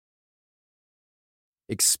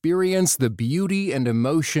Experience the beauty and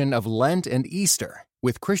emotion of Lent and Easter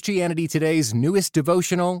with Christianity Today's newest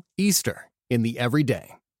devotional, Easter, in the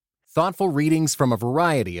Everyday. Thoughtful readings from a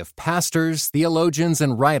variety of pastors, theologians,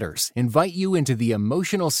 and writers invite you into the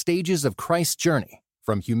emotional stages of Christ's journey,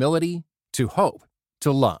 from humility to hope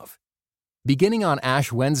to love. Beginning on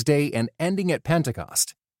Ash Wednesday and ending at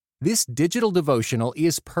Pentecost, this digital devotional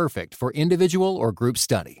is perfect for individual or group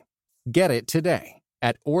study. Get it today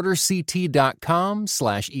at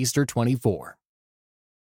orderct.com/Easter24.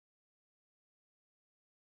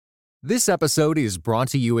 This episode is brought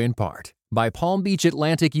to you in part by Palm Beach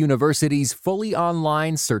Atlantic University's fully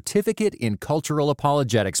online Certificate in Cultural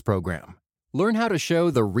Apologetics program. Learn how to show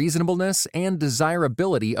the reasonableness and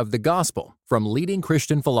desirability of the gospel from leading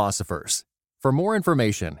Christian philosophers. For more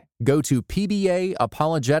information, go to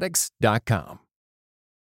pbaapologetics.com.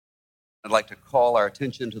 I'd like to call our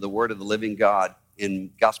attention to the Word of the living God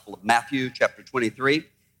in Gospel of Matthew, chapter 23.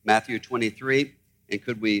 Matthew 23. And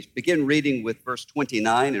could we begin reading with verse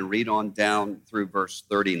 29 and read on down through verse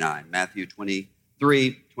 39? Matthew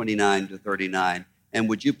 23, 29 to 39. And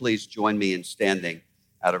would you please join me in standing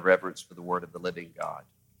out of reverence for the Word of the living God?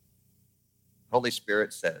 Holy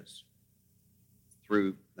Spirit says,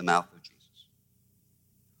 through the mouth of Jesus,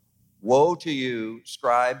 "Woe to you,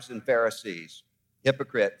 scribes and Pharisees,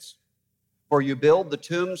 hypocrites! For you build the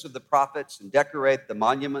tombs of the prophets and decorate the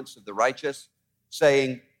monuments of the righteous,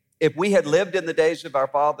 saying, if we had lived in the days of our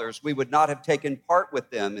fathers, we would not have taken part with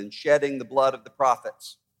them in shedding the blood of the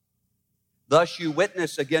prophets. Thus you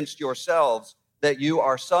witness against yourselves that you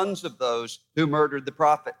are sons of those who murdered the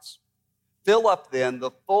prophets. Fill up then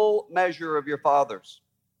the full measure of your fathers.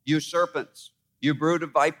 You serpents, you brood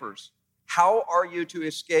of vipers, how are you to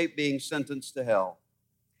escape being sentenced to hell?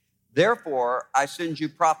 Therefore, I send you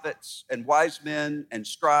prophets and wise men and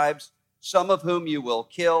scribes, some of whom you will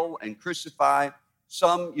kill and crucify,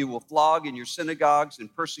 some you will flog in your synagogues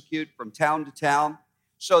and persecute from town to town,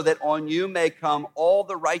 so that on you may come all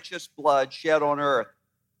the righteous blood shed on earth,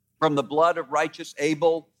 from the blood of righteous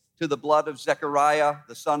Abel to the blood of Zechariah,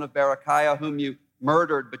 the son of Berechiah, whom you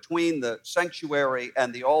murdered between the sanctuary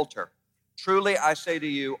and the altar. Truly, I say to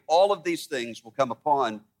you, all of these things will come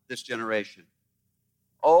upon this generation.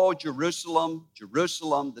 Oh, Jerusalem,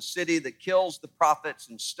 Jerusalem, the city that kills the prophets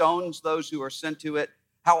and stones those who are sent to it,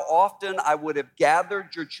 how often I would have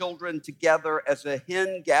gathered your children together as a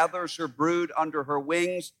hen gathers her brood under her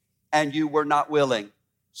wings, and you were not willing.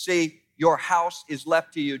 See, your house is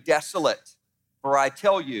left to you desolate, for I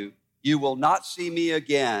tell you, you will not see me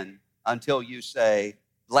again until you say,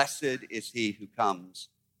 blessed is he who comes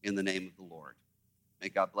in the name of the Lord." May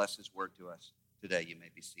God bless his word to us today. You may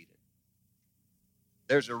be seated.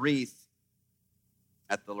 There's a wreath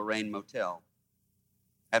at the Lorraine Motel.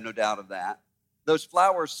 I have no doubt of that. Those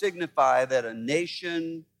flowers signify that a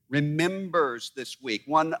nation remembers this week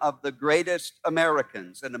one of the greatest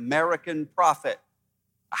Americans, an American prophet,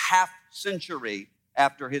 a half century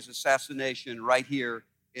after his assassination right here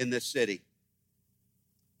in this city.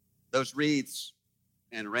 Those wreaths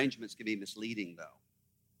and arrangements can be misleading, though,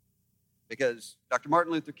 because Dr.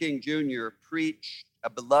 Martin Luther King Jr. preached a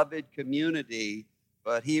beloved community,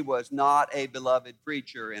 but he was not a beloved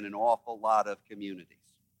preacher in an awful lot of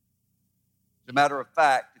communities. As a matter of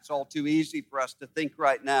fact, it's all too easy for us to think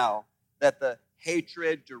right now that the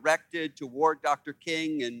hatred directed toward Dr.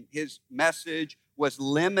 King and his message was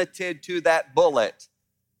limited to that bullet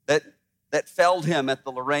that felled him at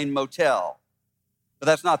the Lorraine Motel. But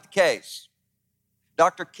that's not the case.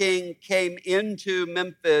 Dr. King came into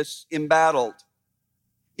Memphis embattled.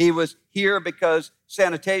 He was here because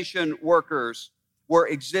sanitation workers were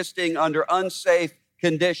existing under unsafe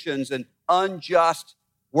conditions and unjust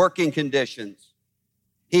working conditions.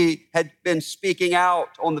 He had been speaking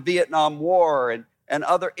out on the Vietnam War and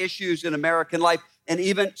other issues in American life, and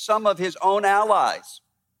even some of his own allies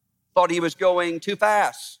thought he was going too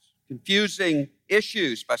fast, confusing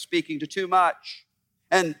issues by speaking to too much.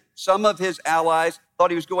 And some of his allies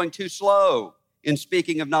thought he was going too slow in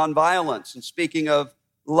speaking of nonviolence and speaking of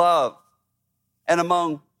love. And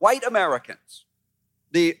among white Americans,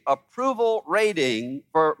 the approval rating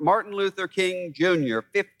for Martin Luther King Jr.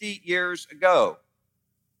 50 years ago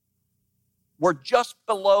were just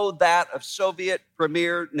below that of Soviet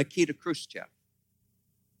Premier Nikita Khrushchev.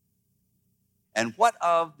 And what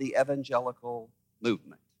of the evangelical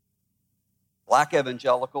movement? Black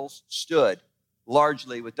evangelicals stood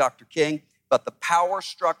largely with Dr. King, but the power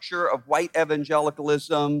structure of white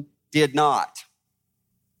evangelicalism did not.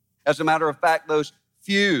 As a matter of fact, those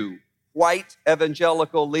few white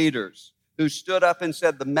evangelical leaders who stood up and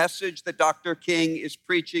said the message that Dr. King is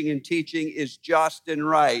preaching and teaching is just and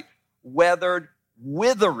right, weathered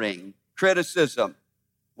withering criticism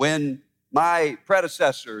when my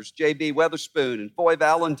predecessors, J.B. Weatherspoon and Foy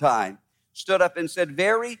Valentine, stood up and said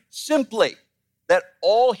very simply that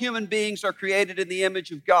all human beings are created in the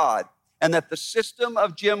image of God and that the system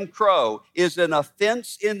of Jim Crow is an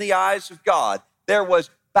offense in the eyes of God. There was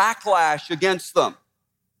backlash against them.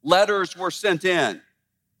 Letters were sent in.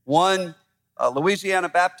 One Louisiana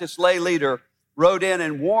Baptist lay leader wrote in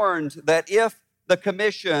and warned that if the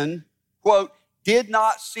commission, quote, did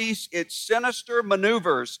not cease its sinister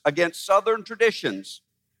maneuvers against Southern traditions,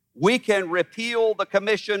 we can repeal the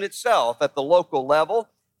commission itself at the local level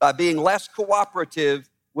by being less cooperative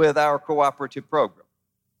with our cooperative program,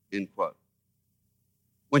 end quote.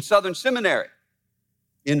 When Southern Seminary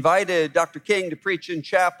invited Dr. King to preach in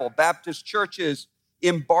chapel, Baptist churches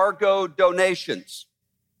embargoed donations.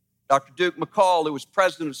 Dr. Duke McCall, who was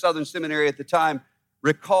president of Southern Seminary at the time,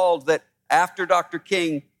 recalled that after Dr.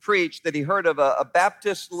 King preached that he heard of a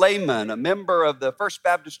Baptist layman, a member of the First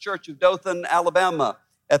Baptist Church of Dothan, Alabama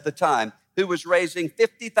at the time, who was raising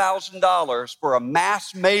 $50,000 for a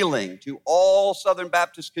mass mailing to all Southern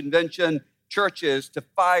Baptist Convention churches to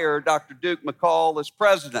fire Dr. Duke McCall as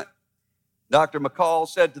president. Dr. McCall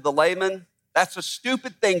said to the layman, "That's a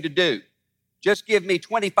stupid thing to do. Just give me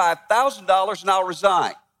 $25,000 and I'll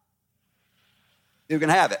resign. You can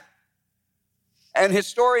have it." And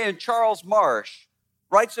historian Charles Marsh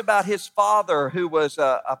writes about his father, who was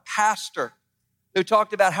a pastor, who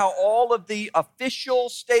talked about how all of the official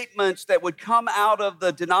statements that would come out of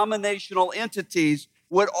the denominational entities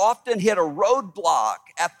would often hit a roadblock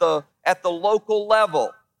at the local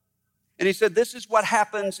level. And he said, this is what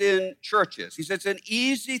happens in churches. He said, it's an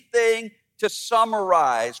easy thing to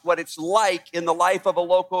summarize what it's like in the life of a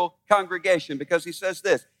local congregation, because he says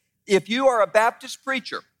this: if you are a Baptist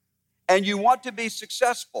preacher and you want to be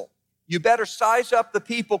successful, you better size up the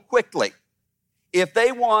people quickly. If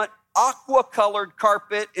they want aqua-colored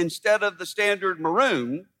carpet instead of the standard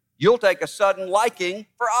maroon, you'll take a sudden liking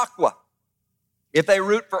for aqua. If they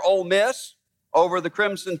root for Ole Miss over the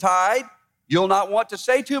Crimson Tide, you'll not want to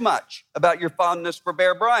say too much about your fondness for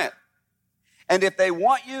Bear Bryant. And if they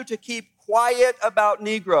want you to keep quiet about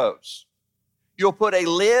Negroes, you'll put a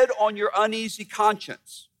lid on your uneasy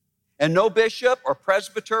conscience, and no bishop or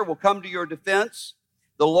presbyter will come to your defense.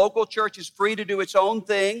 The local church is free to do its own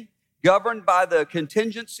thing, governed by the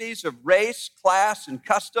contingencies of race, class, and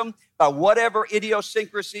custom, by whatever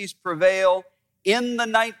idiosyncrasies prevail. In the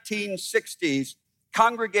 1960s,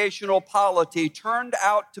 congregational polity turned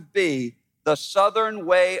out to be the Southern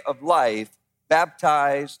way of life,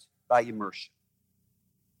 baptized by immersion.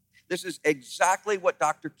 This is exactly what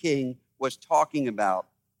Dr. King was talking about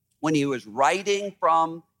when he was writing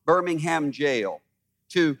from Birmingham jail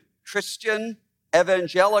to Christian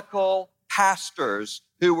evangelical pastors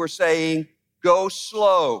who were saying, go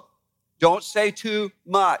slow, don't say too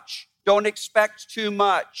much, don't expect too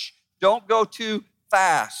much, don't go too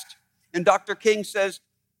fast. And Dr. King says,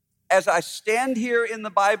 as I stand here in the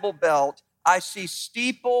Bible Belt, I see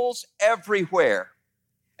steeples everywhere.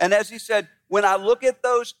 And as he said, when I look at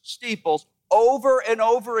those steeples over and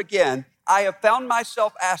over again, I have found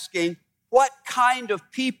myself asking, what kind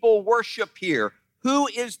of people worship here? Who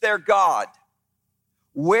is their God?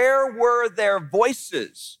 Where were their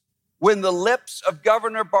voices when the lips of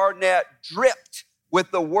Governor Barnett dripped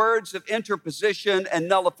with the words of interposition and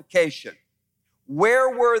nullification? Where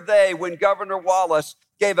were they when Governor Wallace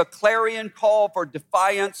gave a clarion call for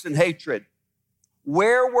defiance and hatred?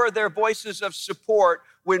 Where were their voices of support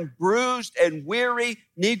when bruised and weary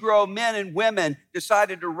Negro men and women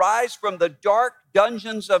decided to rise from the dark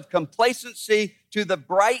dungeons of complacency to the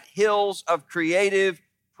bright hills of creative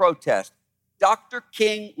protest? Dr.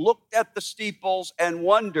 King looked at the steeples and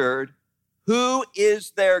wondered, who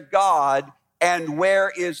is their God and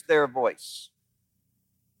where is their voice?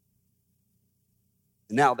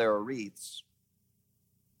 And now there are wreaths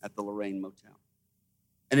at the Lorraine Motel.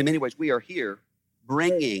 And in many ways, we are here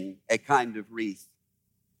bringing a kind of wreath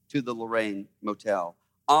to the Lorraine Motel,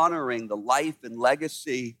 honoring the life and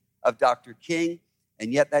legacy of Dr. King,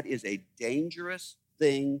 and yet that is a dangerous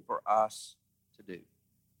thing for us to do.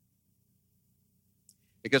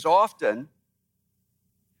 Because often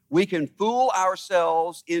we can fool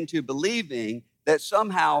ourselves into believing that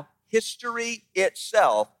somehow history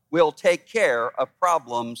itself will take care of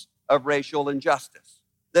problems of racial injustice,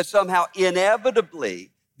 that somehow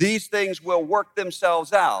inevitably these things will work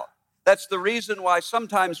themselves out. That's the reason why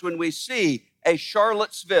sometimes when we see a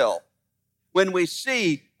Charlottesville, when we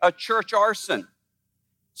see a church arson,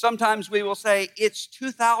 sometimes we will say it's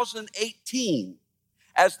 2018,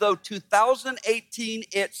 as though 2018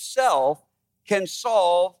 itself can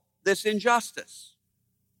solve this injustice.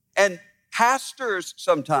 And pastors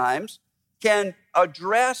sometimes can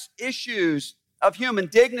address issues of human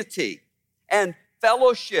dignity and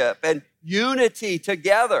fellowship and unity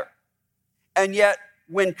together. And yet,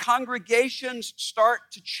 when congregations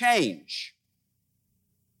start to change,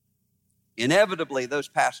 inevitably, those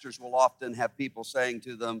pastors will often have people saying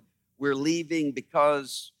to them, we're leaving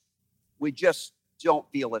because we just don't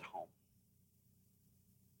feel at home.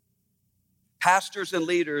 Pastors and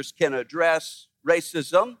leaders can address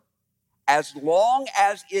racism as long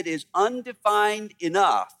as it is undefined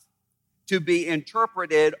enough to be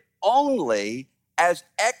interpreted only as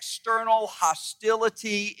external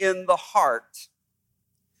hostility in the heart.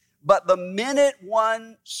 But the minute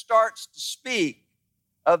one starts to speak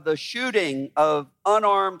of the shooting of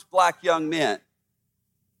unarmed black young men,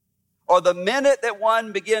 or the minute that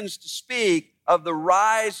one begins to speak of the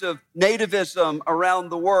rise of nativism around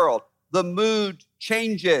the world, the mood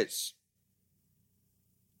changes.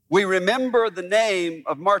 We remember the name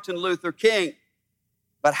of Martin Luther King,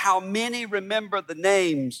 but how many remember the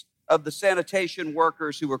names of the sanitation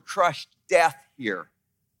workers who were crushed to death here,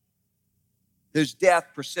 whose death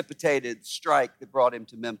precipitated the strike that brought him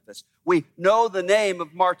to Memphis? We know the name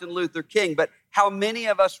of Martin Luther King, but how many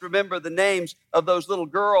of us remember the names of those little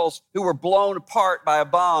girls who were blown apart by a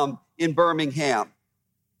bomb in Birmingham?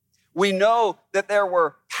 We know that there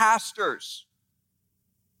were pastors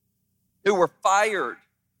who were fired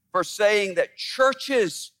for saying that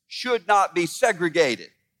churches should not be segregated.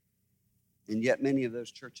 And yet many of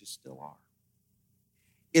those churches still are.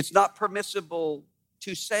 It's not permissible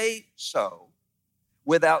to say so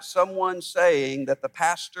without someone saying that the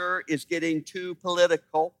pastor is getting too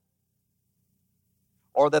political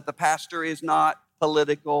or that the pastor is not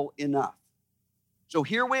political enough. So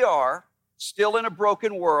here we are, still in a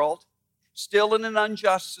broken world, still in an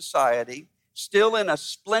unjust society, still in a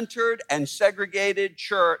splintered and segregated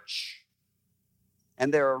church,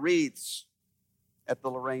 and there are wreaths at the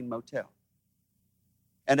Lorraine Motel.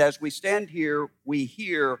 And as we stand here, we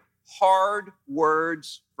hear hard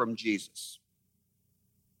words from Jesus.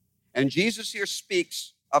 And Jesus here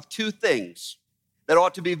speaks of two things that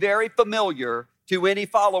ought to be very familiar to any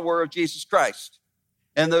follower of Jesus Christ.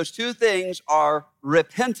 And those two things are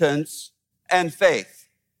repentance and faith.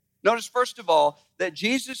 Notice, first of all, that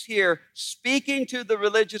Jesus here, speaking to the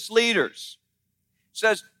religious leaders,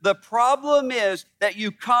 says, the problem is that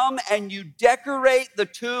you come and you decorate the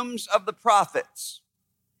tombs of the prophets.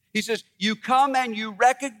 He says, you come and you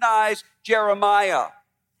recognize Jeremiah,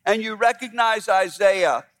 and you recognize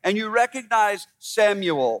Isaiah, and you recognize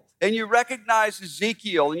Samuel, and you recognize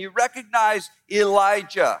Ezekiel, and you recognize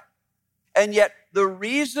Elijah. And yet, the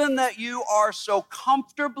reason that you are so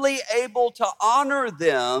comfortably able to honor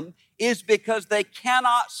them is because they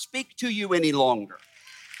cannot speak to you any longer.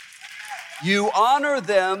 You honor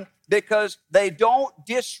them because they don't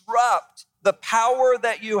disrupt the power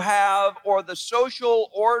that you have or the social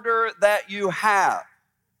order that you have.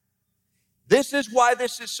 This is why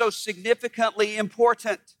this is so significantly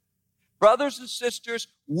important. Brothers and sisters,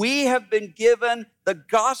 we have been given the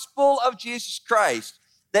gospel of Jesus Christ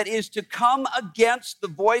that is to come against the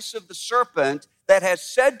voice of the serpent that has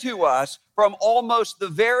said to us from almost the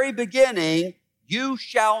very beginning, you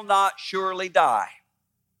shall not surely die.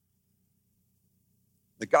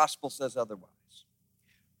 The gospel says otherwise.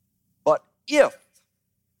 But if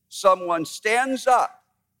someone stands up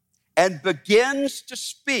and begins to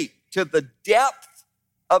speak to the depth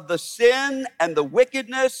of the sin and the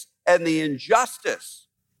wickedness and the injustice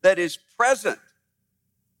that is present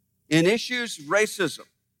in issues of racism,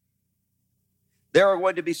 there are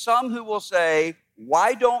going to be some who will say,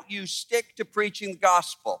 why don't you stick to preaching the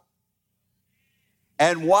gospel?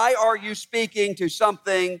 And why are you speaking to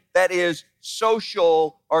something that is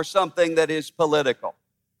social or something that is political?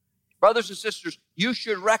 Brothers and sisters, you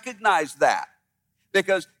should recognize that,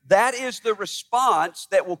 because that is the response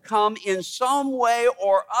that will come in some way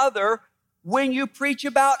or other when you preach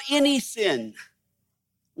about any sin.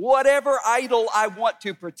 Whatever idol I want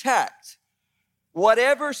to protect,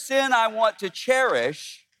 whatever sin I want to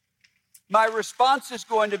cherish, my response is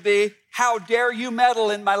going to be, how dare you meddle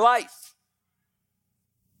in my life?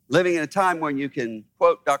 Living in a time when you can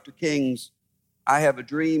quote Dr. King's I Have a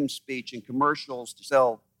Dream speech in commercials to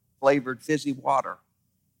sell flavored fizzy water.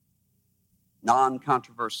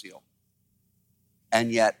 Non-controversial.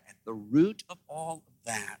 And yet, at the root of all of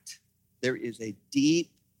that, there is a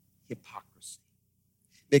deep hypocrisy.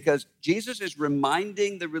 Because Jesus is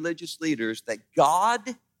reminding the religious leaders that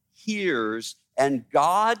God hears and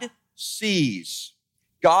God sees.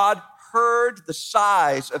 God heard the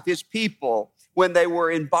sighs of his people when they were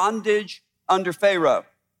in bondage under Pharaoh.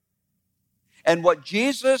 And what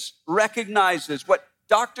Jesus recognizes, what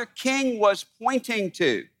Dr. King was pointing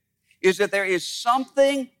to, is that there is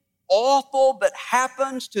something awful that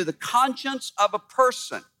happens to the conscience of a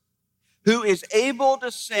person who is able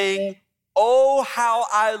to sing, "Oh, how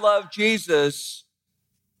I love Jesus,"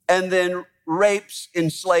 and then rapes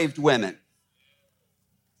enslaved women.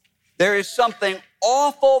 There is something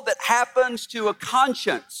awful that happens to a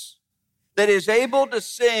conscience that is able to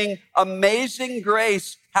sing "Amazing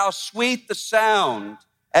Grace, how sweet the sound,"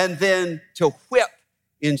 and then to whip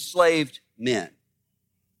enslaved men.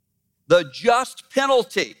 The just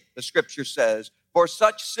penalty, the scripture says, for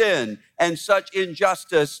such sin and such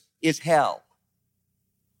injustice is hell.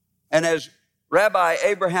 And as Rabbi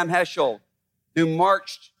Abraham Heschel, who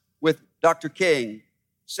marched with Dr. King,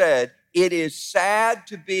 said, "It is sad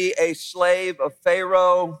to be a slave of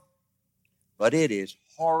Pharaoh, but it is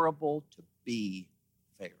horrible to be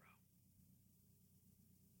Pharaoh."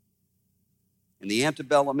 In the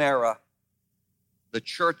antebellum era, the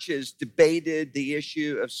churches debated the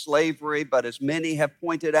issue of slavery, but as many have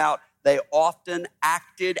pointed out, they often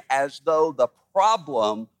acted as though the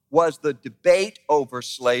problem was the debate over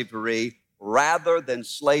slavery rather than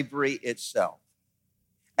slavery itself.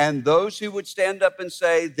 And those who would stand up and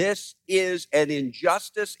say, "This is an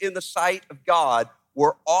injustice in the sight of God,"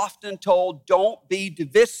 were often told, "Don't be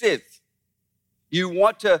divisive. You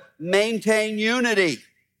want to maintain unity."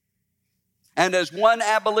 And as one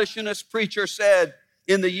abolitionist preacher said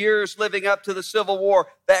in the years living up to the Civil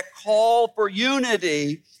War, that call for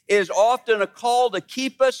unity is often a call to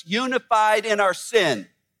keep us unified in our sin.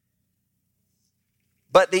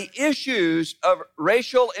 But the issues of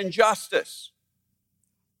racial injustice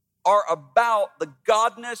are about the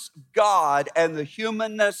godness of God and the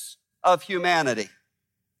humanness of humanity.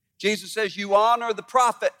 Jesus says, "You honor the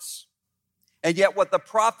prophets," and yet what the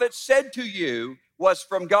prophets said to you was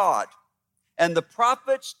from God. And the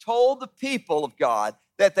prophets told the people of God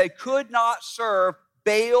that they could not serve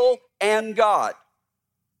Baal and God.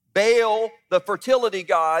 Baal, the fertility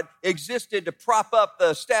god, existed to prop up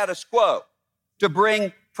the status quo, to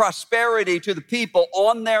bring prosperity to the people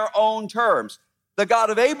on their own terms. The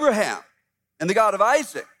God of Abraham and the God of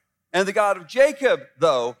Isaac and the God of Jacob,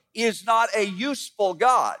 though, is not a useful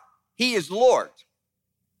God. He is Lord.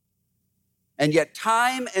 And yet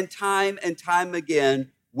time and time and time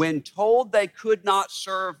again, when told they could not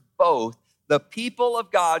serve both, the people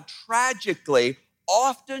of God tragically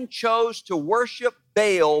often chose to worship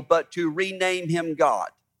Baal, but to rename him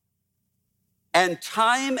God. And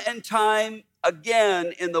time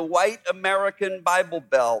again in the white American Bible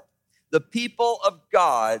Belt, the people of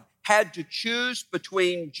God had to choose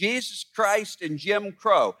between Jesus Christ and Jim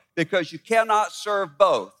Crow, because you cannot serve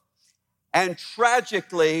both. And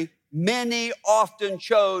tragically, many often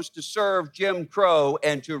chose to serve Jim Crow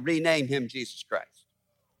and to rename him Jesus Christ.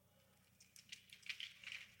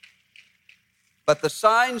 But the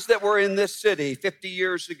signs that were in this city 50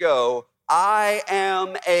 years ago, "I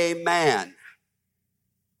am a man,"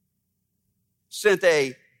 sent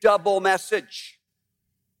a double message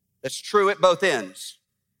that's true at both ends.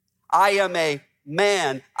 I am a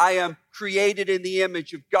man. I am created in the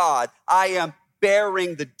image of God. I am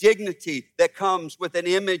bearing the dignity that comes with an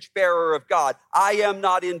image bearer of God. I am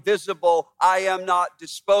not invisible. I am not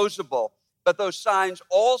disposable. But those signs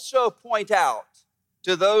also point out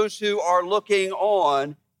to those who are looking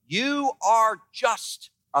on, you are just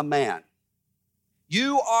a man.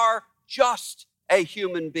 You are just a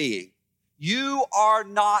human being. You are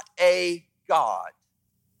not a God.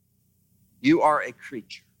 You are a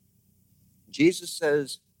creature. Jesus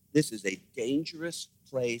says this is a dangerous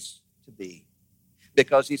place to be,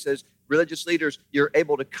 because he says, religious leaders, you're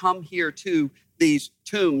able to come here to these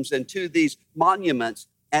tombs and to these monuments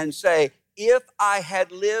and say, "If I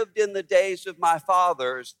had lived in the days of my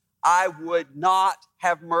fathers, I would not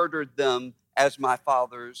have murdered them as my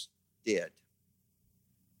fathers did."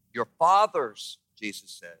 Your fathers,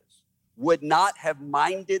 Jesus says, would not have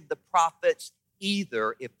minded the prophets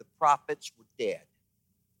either if the prophets were dead.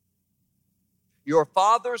 Your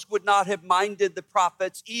fathers would not have minded the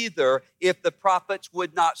prophets either if the prophets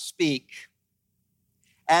would not speak.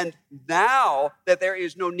 And now that there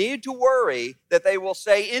is no need to worry that they will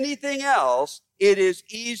say anything else, it is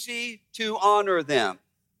easy to honor them.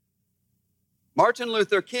 Martin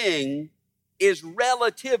Luther King is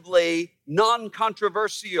relatively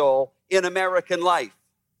non-controversial in American life,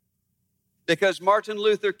 because Martin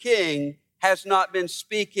Luther King has not been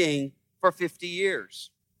speaking for 50 years.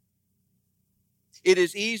 It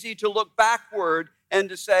is easy to look backward and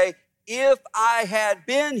to say, if I had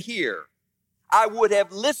been here, I would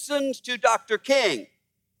have listened to Dr. King.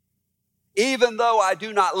 even though I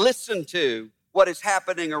do not listen to what is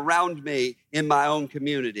happening around me in my own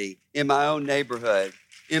community, in my own neighborhood,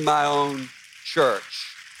 in my own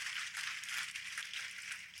church.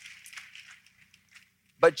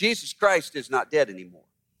 But Jesus Christ is not dead anymore.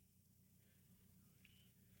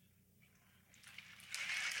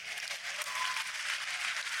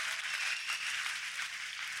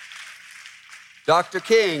 Dr.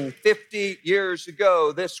 King, 50 years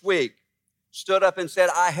ago this week, stood up and said,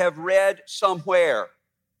 I have read somewhere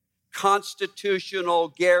constitutional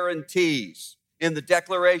guarantees in the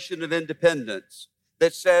Declaration of Independence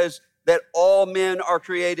that says that all men are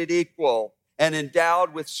created equal and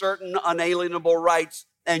endowed with certain unalienable rights,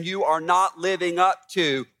 and you are not living up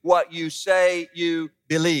to what you say you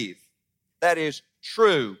believe. That is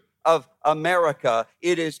true of America.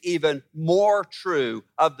 It is even more true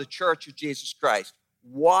of the Church of Jesus Christ.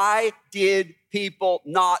 Why did people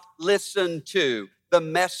not listen to the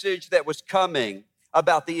message that was coming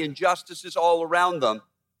about the injustices all around them?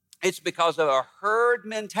 It's because of a herd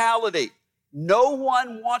mentality. No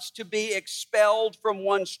one wants to be expelled from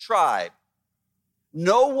one's tribe.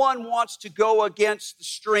 No one wants to go against the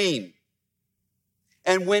stream.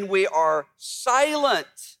 And when we are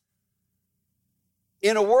silent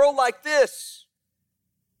in a world like this,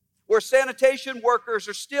 where sanitation workers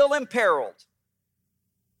are still imperiled,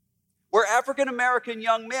 where African-American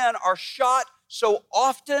young men are shot so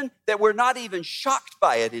often that we're not even shocked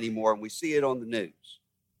by it anymore and we see it on the news.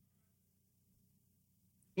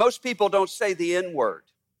 Most people don't say the N-word.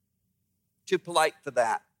 Too polite for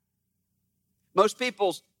that. Most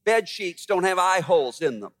people's bed sheets don't have eye holes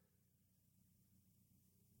in them.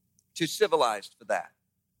 Too civilized for that.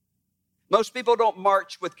 Most people don't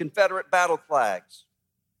march with Confederate battle flags.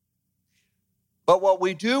 But what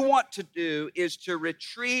we do want to do is to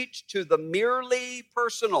retreat to the merely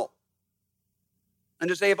personal and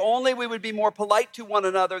to say, if only we would be more polite to one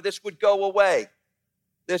another, this would go away.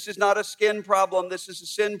 This is not a skin problem, this is a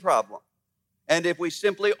sin problem. And if we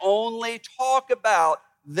simply only talk about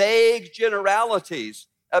vague generalities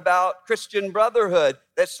about Christian brotherhood,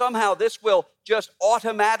 that somehow this will just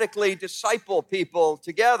automatically disciple people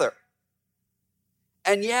together.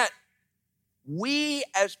 And yet, we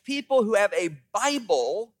as people who have a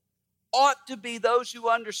Bible ought to be those who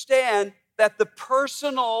understand that the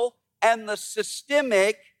personal and the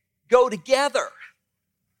systemic go together.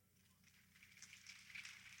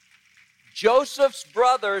 Joseph's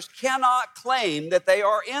brothers cannot claim that they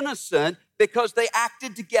are innocent because they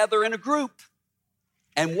acted together in a group.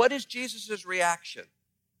 And what is Jesus' reaction?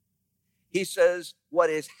 He says, what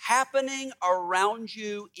is happening around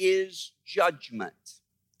you is judgment.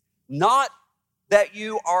 Not that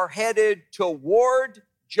you are headed toward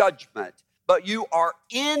judgment, but you are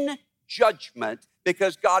in judgment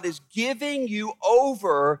because God is giving you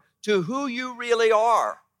over to who you really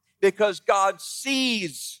are, because God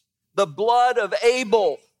sees the blood of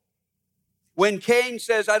Abel. When Cain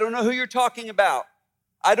says, I don't know who you're talking about.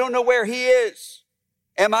 I don't know where he is.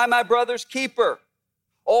 Am I my brother's keeper?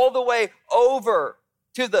 All the way over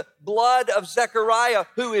to the blood of Zechariah,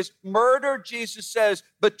 who is murdered, Jesus says,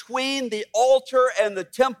 between the altar and the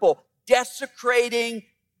temple, desecrating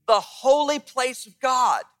the holy place of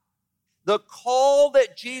God. The call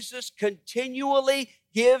that Jesus continually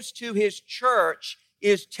gives to his church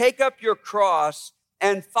is take up your cross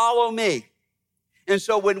and follow me. And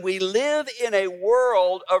so when we live in a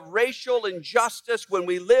world of racial injustice, when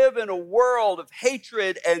we live in a world of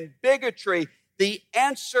hatred and bigotry, the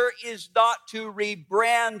answer is not to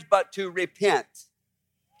rebrand, but to repent.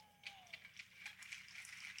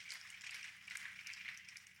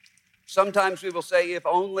 Sometimes we will say, if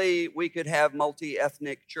only we could have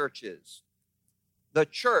multi-ethnic churches. The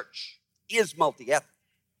church is multi-ethnic.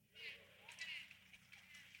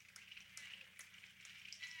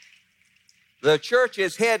 The church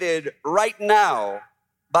is headed right now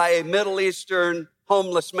by a Middle Eastern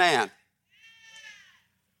homeless man.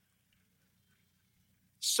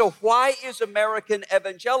 So why is American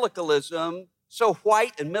evangelicalism so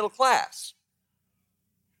white and middle class?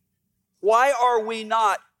 Why are we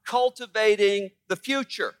not cultivating the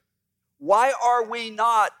future? Why are we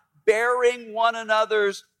not bearing one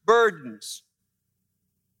another's burdens?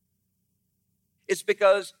 It's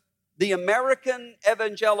because the American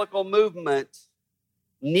evangelical movement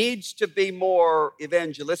needs to be more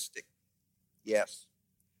evangelistic, yes.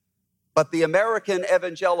 But the American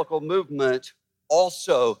evangelical movement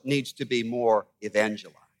also needs to be more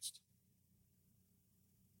evangelized.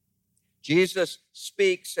 Jesus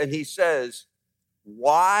speaks and he says,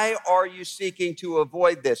 why are you seeking to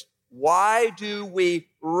avoid this? Why do we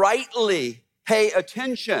rightly pay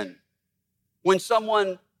attention when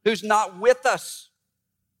someone who's not with us.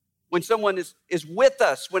 When someone is with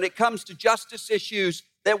us when it comes to justice issues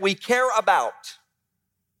that we care about.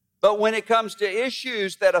 But when it comes to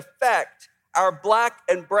issues that affect our black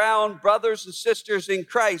and brown brothers and sisters in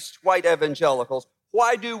Christ, white evangelicals,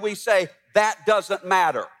 why do we say that doesn't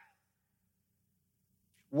matter?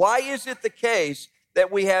 Why is it the case that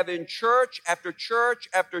we have in church after church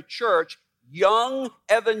after church young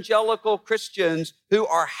evangelical Christians who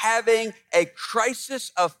are having a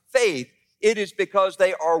crisis of faith? It is because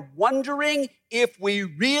they are wondering if we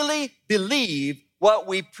really believe what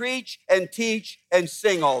we preach and teach and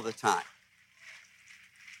sing all the time.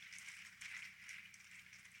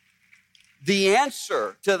 The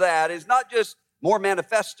answer to that is not just more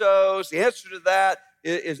manifestos. The answer to that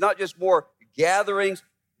is not just more gatherings.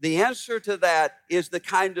 The answer to that is the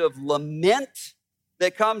kind of lament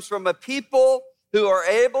that comes from a people who are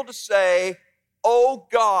able to say, "Oh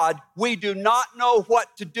God, we do not know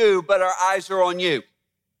what to do, but our eyes are on you."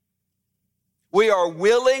 We are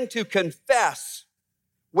willing to confess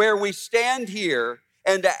where we stand here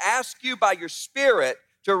and to ask you by your Spirit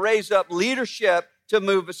to raise up leadership to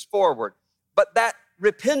move us forward. But that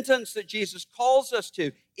repentance that Jesus calls us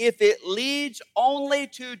to, if it leads only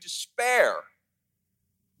to despair,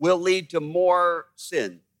 will lead to more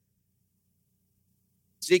sin.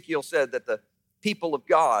 Ezekiel said that the people of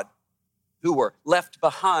God who were left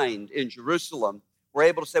behind in Jerusalem were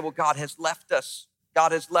able to say, well, God has left us.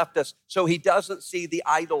 God has left us. So he doesn't see the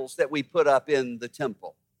idols that we put up in the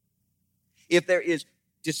temple. If there is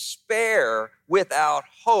despair without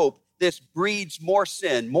hope, this breeds more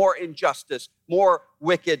sin, more injustice, more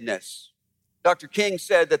wickedness. Dr. King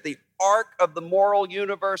said that the arc of the moral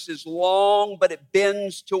universe is long, but it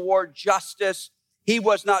bends toward justice. He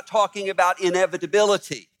was not talking about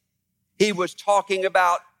inevitability. He was talking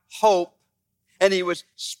about hope, and he was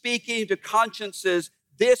speaking to consciences.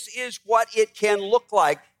 This is what it can look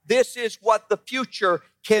like. This is what the future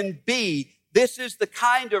can be. This is the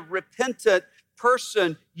kind of repentant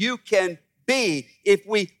person you can be if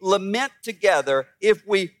we lament together, if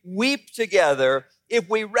we weep together, if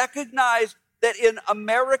we recognize that in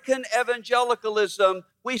American evangelicalism,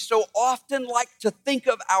 we so often like to think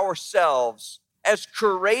of ourselves as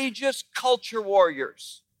courageous culture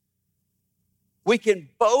warriors. We can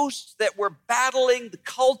boast that we're battling the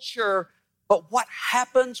culture, but what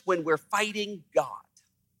happens when we're fighting God?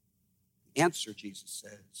 The answer, Jesus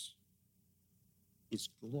says, is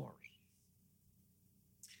glory.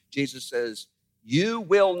 Jesus says, you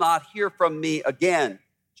will not hear from me again,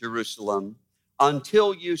 Jerusalem,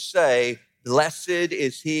 until you say, blessed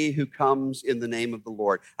is he who comes in the name of the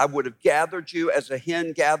Lord. I would have gathered you as a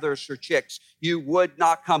hen gathers her chicks. You would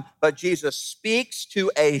not come. But Jesus speaks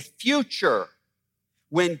to a future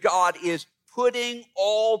when God is putting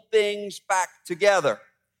all things back together.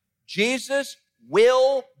 Jesus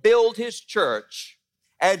will build his church,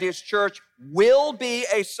 and his church will be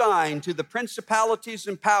a sign to the principalities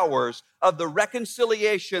and powers of the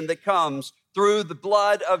reconciliation that comes through the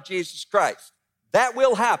blood of Jesus Christ. That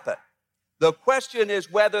will happen. The question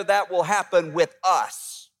is whether that will happen with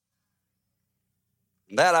us.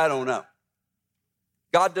 That I don't know.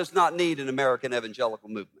 God does not need an American evangelical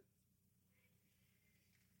movement.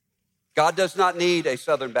 God does not need a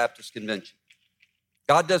Southern Baptist Convention.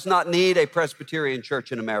 God does not need a Presbyterian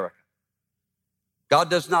church in America. God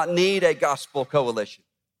does not need a gospel coalition.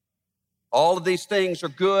 All of these things are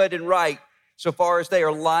good and right so far as they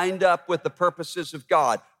are lined up with the purposes of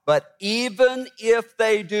God. But even if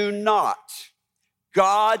they do not,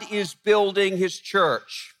 God is building his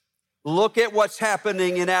church. Look at what's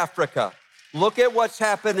happening in Africa. Look at what's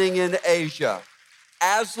happening in Asia.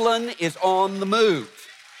 Aslan is on the move.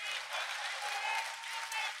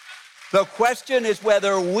 The question is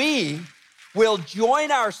whether we will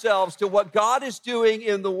join ourselves to what God is doing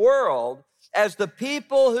in the world as the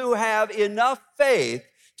people who have enough faith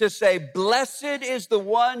to say, blessed is the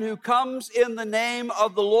one who comes in the name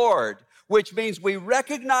of the Lord, which means we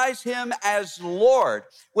recognize him as Lord,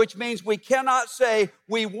 which means we cannot say,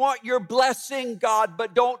 we want your blessing, God,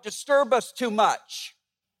 but don't disturb us too much.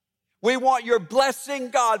 We want your blessing,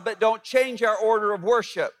 God, but don't change our order of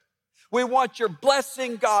worship. We want your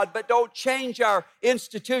blessing, God, but don't change our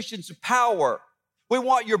institutions of power. We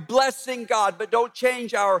want your blessing, God, but don't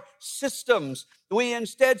change our systems. We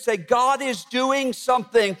instead say, God is doing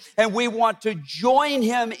something, and we want to join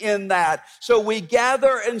him in that. So we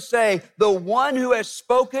gather and say, the one who has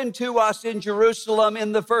spoken to us in Jerusalem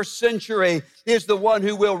in the first century is the one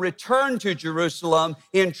who will return to Jerusalem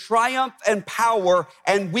in triumph and power,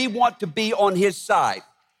 and we want to be on his side.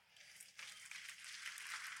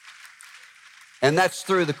 And that's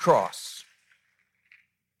through the cross.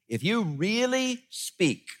 if you really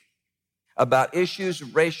speak about issues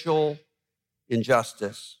of racial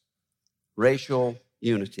injustice, racial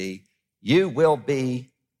unity, you will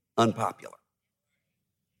be unpopular.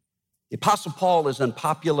 The Apostle Paul is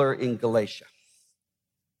unpopular in Galatia,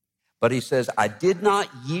 but he says, I did not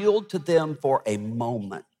yield to them for a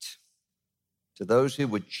moment, to those who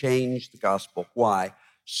would change the gospel. Why?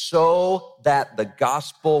 So that the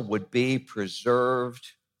gospel would be preserved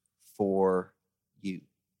for you.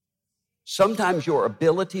 Sometimes your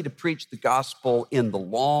ability to preach the gospel in the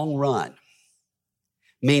long run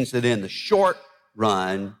means that in the short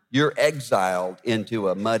run, you're exiled into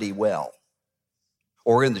a muddy well.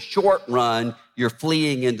 Or in the short run, you're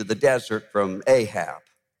fleeing into the desert from Ahab.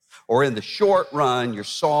 Or in the short run, you're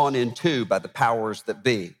sawn in two by the powers that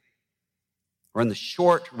be. Or in the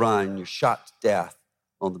short run, you're shot to death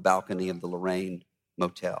on the balcony of the Lorraine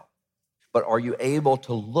Motel. But are you able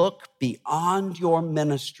to look beyond your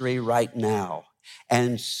ministry right now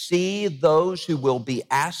and see those who will be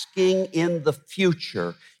asking in the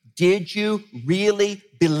future, did you really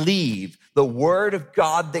believe the word of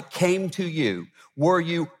God that came to you? Were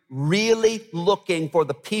you really looking for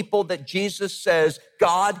the people that Jesus says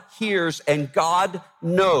God hears and God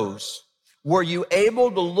knows? Were you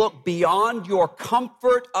able to look beyond your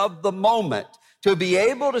comfort of the moment to be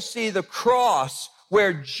able to see the cross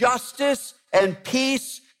where justice and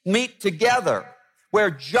peace meet together, where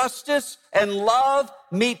justice and love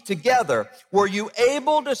meet together? Were you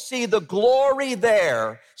able to see the glory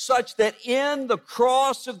there such that in the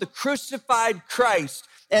cross of the crucified Christ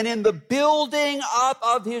and in the building up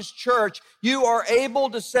of his church, you are able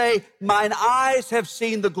to say, mine eyes have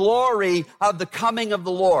seen the glory of the coming of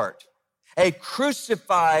the Lord, a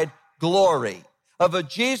crucified glory of a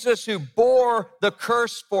Jesus who bore the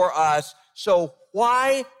curse for us. So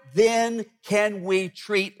why then can we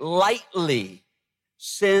treat lightly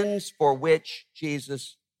sins for which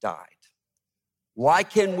Jesus died? Why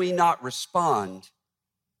can we not respond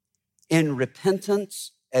in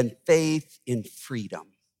repentance and faith in freedom?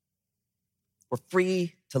 We're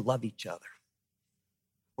free to love each other.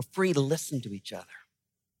 We're free to listen to each other.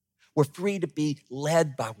 We're free to be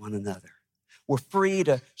led by one another. We're free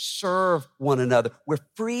to serve one another. We're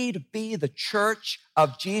free to be the church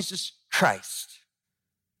of Jesus Christ.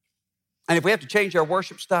 And if we have to change our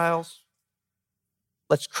worship styles,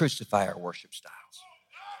 let's crucify our worship styles.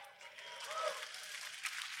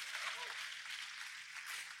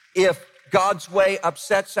 If God's way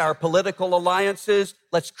upsets our political alliances,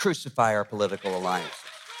 let's crucify our political alliances.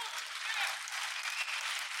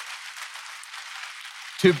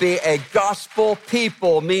 To be a gospel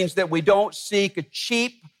people means that we don't seek a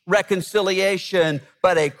cheap reconciliation,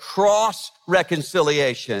 but a cross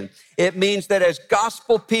reconciliation. It means that as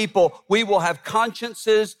gospel people, we will have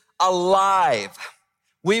consciences alive.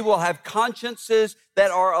 We will have consciences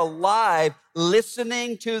that are alive,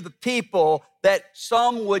 listening to the people that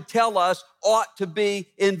some would tell us ought to be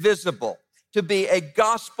invisible. To be a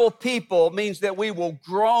gospel people means that we will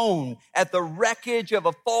groan at the wreckage of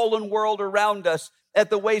a fallen world around us, at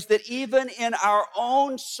the ways that even in our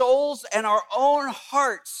own souls and our own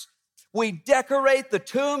hearts, we decorate the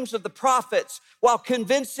tombs of the prophets while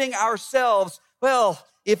convincing ourselves, well,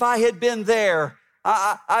 if I had been there,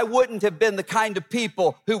 I wouldn't have been the kind of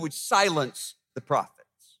people who would silence the prophets.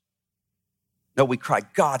 No, we cry,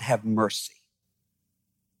 God, have mercy.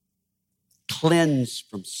 Cleanse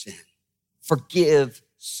from sin. Forgive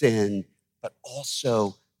sin, but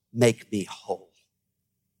also make me whole.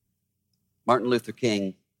 Martin Luther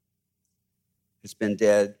King has been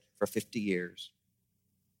dead for 50 years.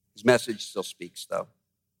 His message still speaks, though.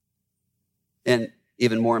 And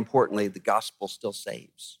even more importantly, the gospel still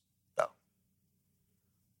saves, though.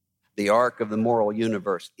 The arc of the moral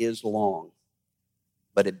universe is long,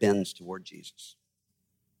 but it bends toward Jesus.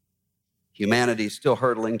 Humanity is still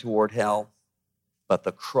hurtling toward hell, but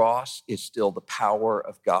the cross is still the power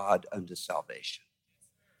of God unto salvation.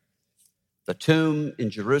 The tomb in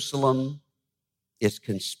Jerusalem is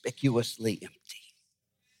conspicuously empty.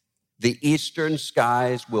 The eastern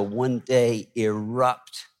skies will one day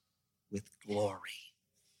erupt with glory.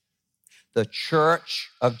 The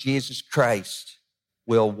church of Jesus Christ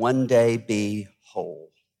will one day be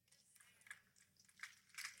whole.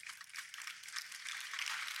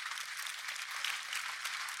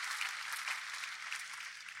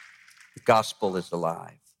 The gospel is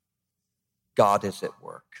alive. God is at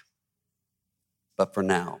work. But for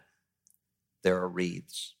now, there are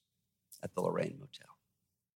wreaths at the Lorraine Motel.